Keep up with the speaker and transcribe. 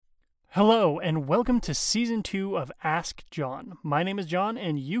Hello, and welcome to Season 2 of Ask John. My name is John,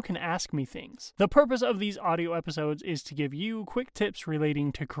 and you can ask me things. The purpose of these audio episodes is to give you quick tips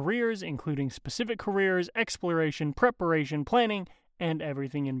relating to careers, including specific careers, exploration, preparation, planning, and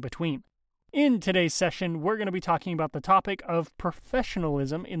everything in between. In today's session, we're going to be talking about the topic of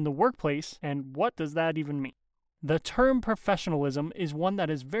professionalism in the workplace, and what does that even mean? The term professionalism is one that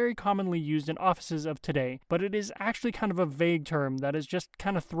is very commonly used in offices of today, but it is actually kind of a vague term that is just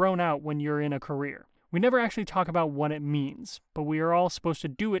kind of thrown out when you're in a career. We never actually talk about what it means, but we are all supposed to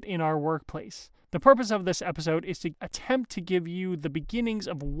do it in our workplace. The purpose of this episode is to attempt to give you the beginnings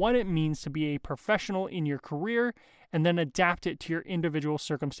of what it means to be a professional in your career and then adapt it to your individual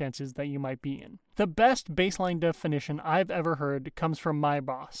circumstances that you might be in. The best baseline definition I've ever heard comes from my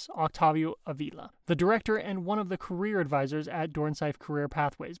boss, Octavio Avila, the director and one of the career advisors at Dornsife Career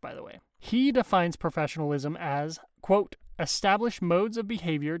Pathways, by the way. He defines professionalism as, quote, established modes of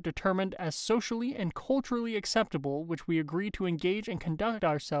behavior determined as socially and culturally acceptable which we agree to engage and conduct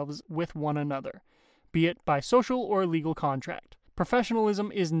ourselves with one another, be it by social or legal contract.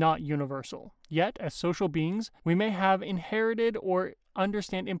 Professionalism is not universal, yet as social beings, we may have inherited or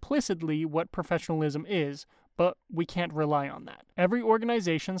understand implicitly what professionalism is, but we can't rely on that. Every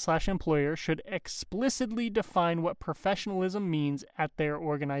organization/employer should explicitly define what professionalism means at their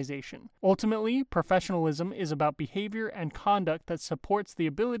organization. Ultimately, professionalism is about behavior and conduct that supports the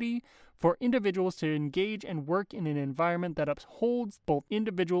ability for individuals to engage and work in an environment that upholds both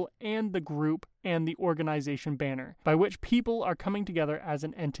individual and the group and the organization banner, by which people are coming together as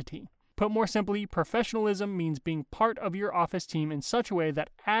an entity. Put more simply, professionalism means being part of your office team in such a way that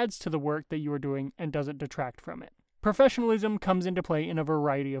adds to the work that you are doing and doesn't detract from it. Professionalism comes into play in a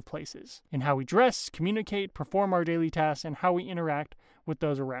variety of places, in how we dress, communicate, perform our daily tasks, and how we interact with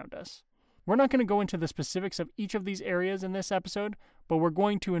those around us. We're not going to go into the specifics of each of these areas in this episode, but we're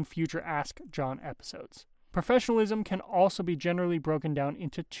going to in future Ask John episodes. Professionalism can also be generally broken down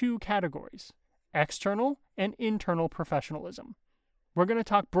into two categories: external and internal professionalism. We're going to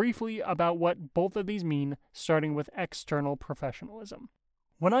talk briefly about what both of these mean, starting with external professionalism.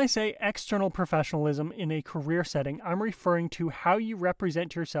 When I say external professionalism in a career setting, I'm referring to how you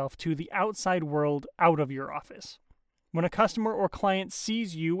represent yourself to the outside world out of your office. When a customer or client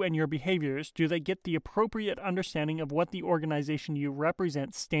sees you and your behaviors, do they get the appropriate understanding of what the organization you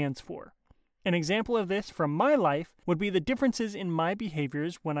represent stands for? An example of this from my life would be the differences in my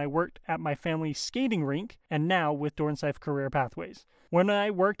behaviors when I worked at my family's skating rink and now with Dornsife Career Pathways. When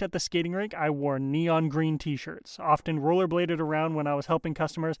I worked at the skating rink, I wore neon green t-shirts, often rollerbladed around when I was helping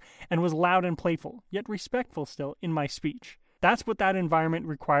customers, and was loud and playful, yet respectful still, in my speech. That's what that environment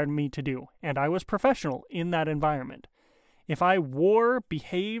required me to do, and I was professional in that environment. If I wore,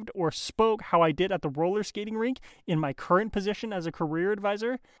 behaved, or spoke how I did at the roller skating rink in my current position as a career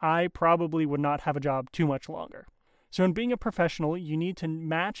advisor, I probably would not have a job too much longer. So in being a professional, you need to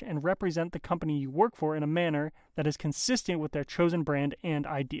match and represent the company you work for in a manner that is consistent with their chosen brand and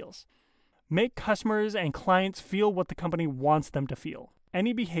ideals. Make customers and clients feel what the company wants them to feel.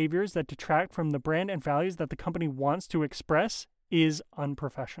 Any behaviors that detract from the brand and values that the company wants to express is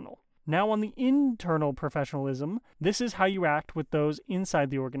unprofessional. Now on the internal professionalism, this is how you act with those inside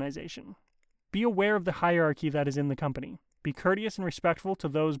the organization. Be aware of the hierarchy that is in the company. Be courteous and respectful to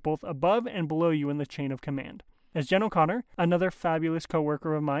those both above and below you in the chain of command. As Jen O'Connor, another fabulous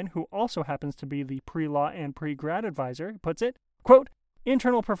coworker of mine who also happens to be the pre-law and pre-grad advisor, puts it, quote,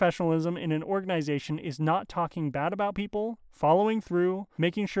 internal professionalism in an organization is not talking bad about people, following through,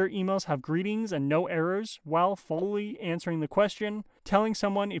 making sure emails have greetings and no errors while fully answering the question, telling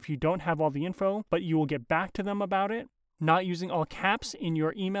someone if you don't have all the info, but you will get back to them about it, not using all caps in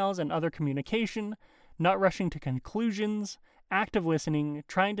your emails and other communication, not rushing to conclusions, active listening,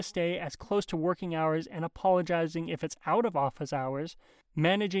 trying to stay as close to working hours and apologizing if it's out of office hours,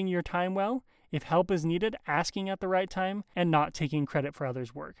 managing your time well, if help is needed, asking at the right time, and not taking credit for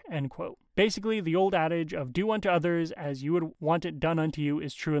others' work, end quote. Basically, the old adage of do unto others as you would want it done unto you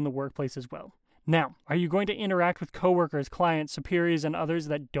is true in the workplace as well. Now, are you going to interact with coworkers, clients, superiors, and others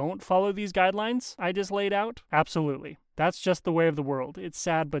that don't follow these guidelines I just laid out? Absolutely. That's just the way of the world. It's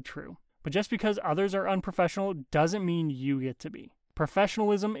sad but true. But just because others are unprofessional doesn't mean you get to be.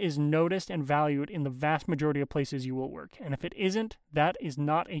 Professionalism is noticed and valued in the vast majority of places you will work, and if it isn't, that is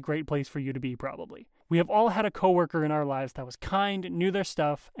not a great place for you to be probably. We have all had a coworker in our lives that was kind, knew their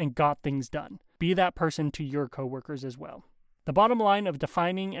stuff, and got things done. Be that person to your coworkers as well. The bottom line of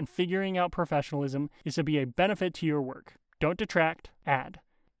defining and figuring out professionalism is to be a benefit to your work. Don't detract, add.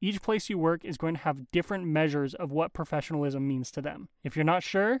 Each place you work is going to have different measures of what professionalism means to them. If you're not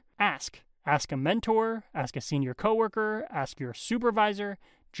sure, ask. Ask a mentor, ask a senior coworker, ask your supervisor,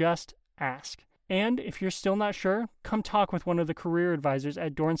 just ask. And if you're still not sure, come talk with one of the career advisors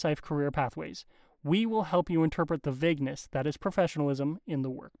at Dornsife Career Pathways. We will help you interpret the vagueness that is professionalism in the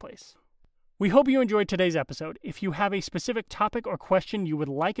workplace. We hope you enjoyed today's episode. If you have a specific topic or question you would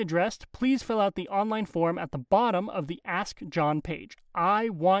like addressed, please fill out the online form at the bottom of the Ask John page. I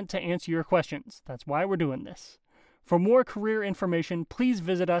want to answer your questions. That's why we're doing this. For more career information, please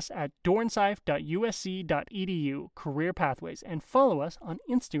visit us at dornsife.usc.edu Career Pathways and follow us on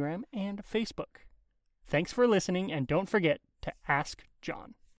Instagram and Facebook. Thanks for listening, and don't forget to ask John.